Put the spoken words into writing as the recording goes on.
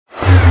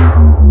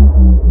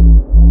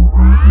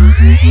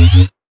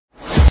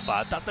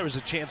I thought there was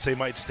a chance they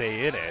might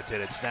stay in it,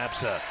 and it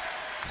snaps a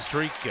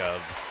streak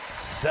of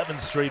 7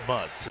 straight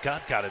months.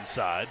 Scott got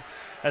inside,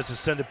 has to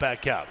send it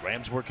back out.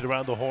 Rams working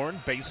around the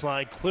horn,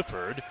 baseline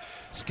Clifford,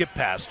 skip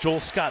pass. Joel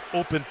Scott,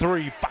 open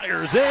 3,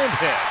 fires and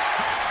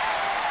hits.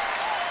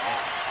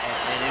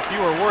 And if you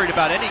were worried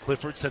about any...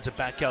 Clifford sends it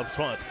back out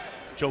front.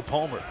 Joe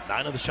Palmer,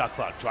 9 on the shot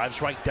clock,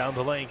 drives right down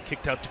the lane,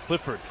 kicked out to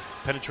Clifford,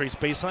 penetrates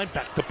baseline,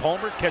 back to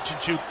Palmer, catch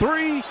and shoot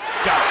 3,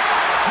 got it.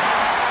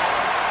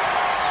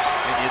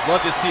 And you'd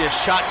love to see a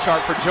shot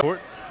chart for Joe.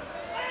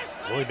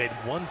 Only made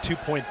 1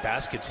 2-point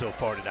basket so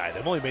far tonight.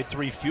 They've only made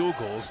 3 field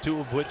goals, 2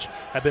 of which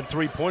have been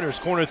 3-pointers.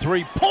 Corner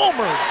 3,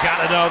 Palmer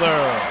got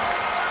another.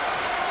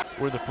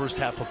 We're in the first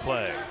half of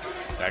play.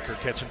 Becker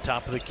catching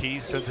top of the key,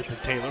 sends it to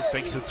Taylor,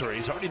 fakes the 3.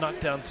 He's already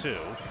knocked down 2.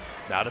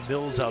 Now to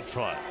Mills out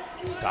front.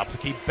 Top of the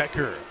key,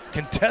 Becker,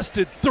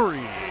 contested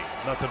 3.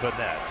 Nothing but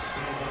nets.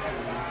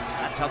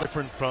 That's how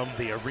different from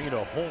the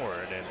arena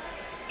horn, and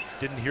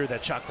didn't hear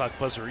that shot clock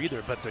buzzer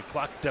either, but the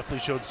clock definitely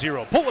showed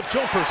 0. Pull-up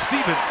jumper,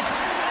 Stevens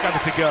got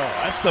it to go.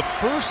 That's the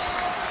first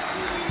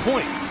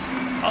points.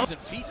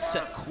 Feet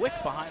set quick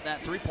behind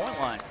that 3-point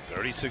line.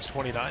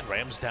 36-29,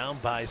 Rams down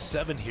by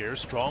 7 here.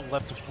 Strong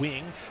left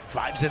wing,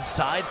 drives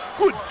inside.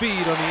 Good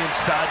feed on the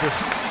inside to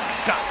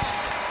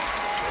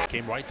Scott.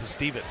 Came right to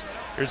Stevens.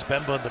 Here's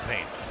Bemba in the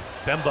paint.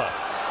 Bemba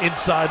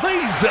inside,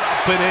 lays it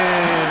up and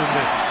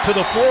in. To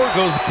the floor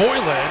goes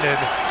Boylan, and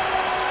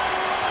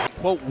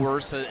quote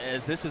worse,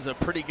 as this is a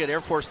pretty good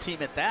Air Force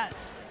team at that.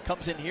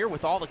 Comes in here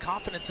with all the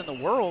confidence in the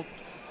world.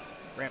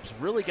 Rams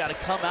really got to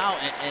come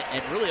out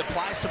and really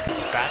apply some.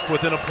 It's back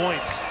within a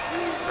point.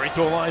 Free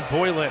throw line,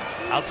 Boylan.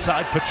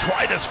 Outside,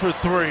 Petrides for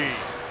 3.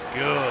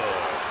 Good.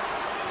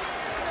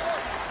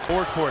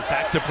 Forecourt,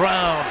 back to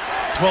Brown.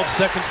 12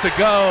 seconds to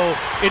go.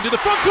 Into the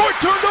front court,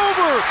 turned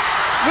over.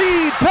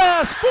 Lead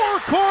pass,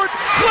 forecourt,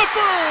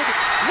 Clifford.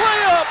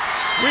 Layup.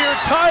 We are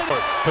tied.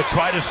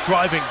 Petrides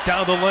driving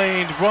down the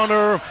lane.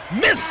 Runner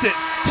missed it.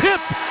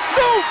 Tip.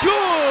 No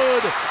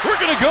good. We're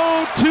going to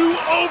go to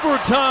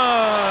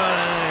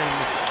overtime.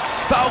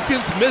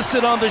 Falcons miss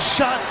it on the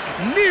shot.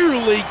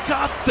 Nearly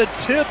got the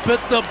tip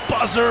at the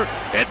buzzer.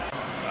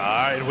 All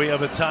right, we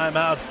have a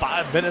timeout.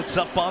 5 minutes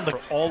up on the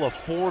all of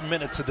 4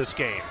 minutes of this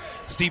game.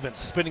 Stevens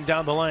spinning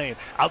down the lane.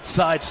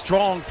 Outside,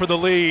 Strong for the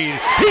lead.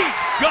 He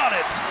got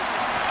it.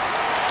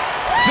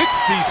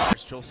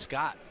 66. Joel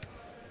Scott.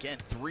 Again,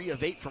 3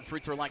 of 8 from free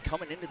throw line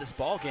coming into this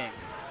ball game.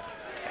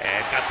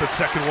 And got the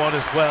second one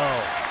as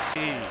well.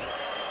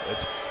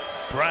 It's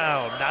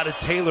Brown, not a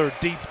Taylor,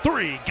 deep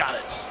 3, got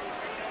it.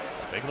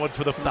 Big one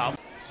for the foul.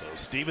 So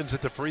Stevens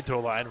at the free throw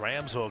line.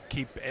 Rams will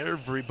keep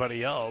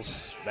everybody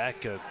else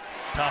back at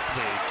top of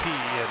the key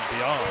and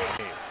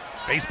beyond.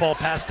 Baseball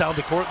pass down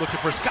the court, looking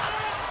for Scott.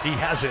 He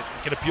has it,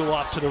 gonna peel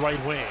off to the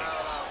right wing.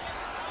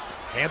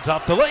 Hands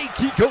off to Lake,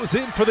 he goes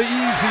in for the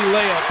easy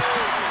layup.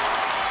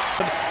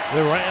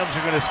 The Rams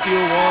are going to steal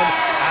one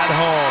at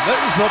home.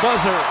 There's the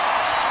buzzer.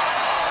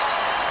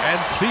 And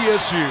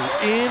CSU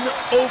in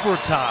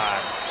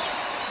overtime.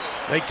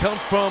 They come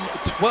from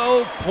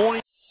 12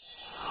 points.